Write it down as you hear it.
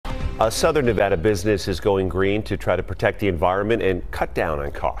A Southern Nevada business is going green to try to protect the environment and cut down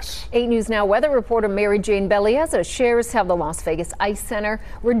on costs. 8 News Now weather reporter Mary Jane Bellieza shares how the Las Vegas Ice Center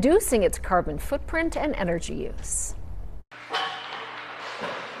reducing its carbon footprint and energy use.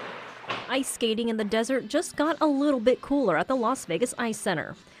 Ice skating in the desert just got a little bit cooler at the Las Vegas Ice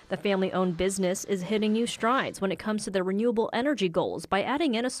Center. The family-owned business is hitting new strides when it comes to their renewable energy goals by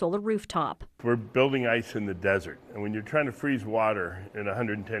adding in a solar rooftop. We're building ice in the desert, and when you're trying to freeze water in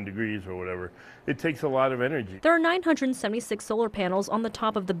 110 degrees or whatever, it takes a lot of energy. There are 976 solar panels on the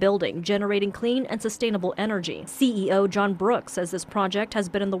top of the building, generating clean and sustainable energy. CEO John Brooks says this project has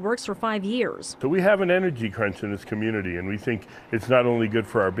been in the works for 5 years. So we have an energy crunch in this community, and we think it's not only good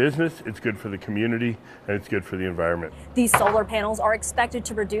for our business, it's good for the community, and it's good for the environment. These solar panels are expected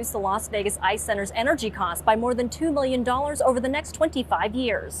to reduce the Las Vegas Ice Center's energy costs by more than $2 million over the next 25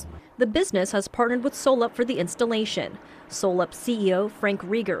 years. The business has partnered with SolUp for the installation. SolUp CEO Frank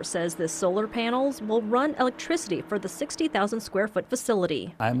Rieger says the solar panels will run electricity for the 60,000 square foot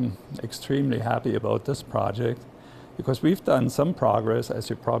facility. I'm extremely happy about this project because we've done some progress, as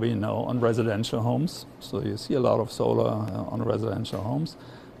you probably know, on residential homes. So you see a lot of solar on residential homes,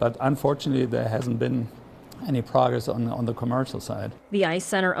 but unfortunately there hasn't been any progress on the commercial side. The Ice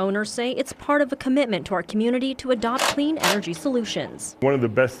Center owners say it's part of a commitment to our community to adopt clean energy solutions. One of the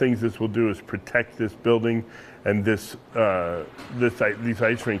best things this will do is protect this building and these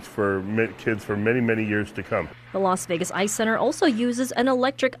ice rinks for kids for many, many years to come. The Las Vegas Ice Center also uses an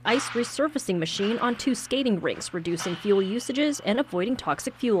electric ice resurfacing machine on 2 skating rinks, reducing fuel usages and avoiding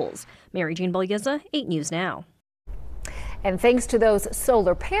toxic fuels. Mary Jane Bellieza, 8 News Now. And thanks to those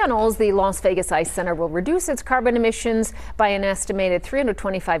solar panels, the Las Vegas Ice Center will reduce its carbon emissions by an estimated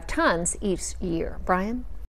 325 tons each year. Brian?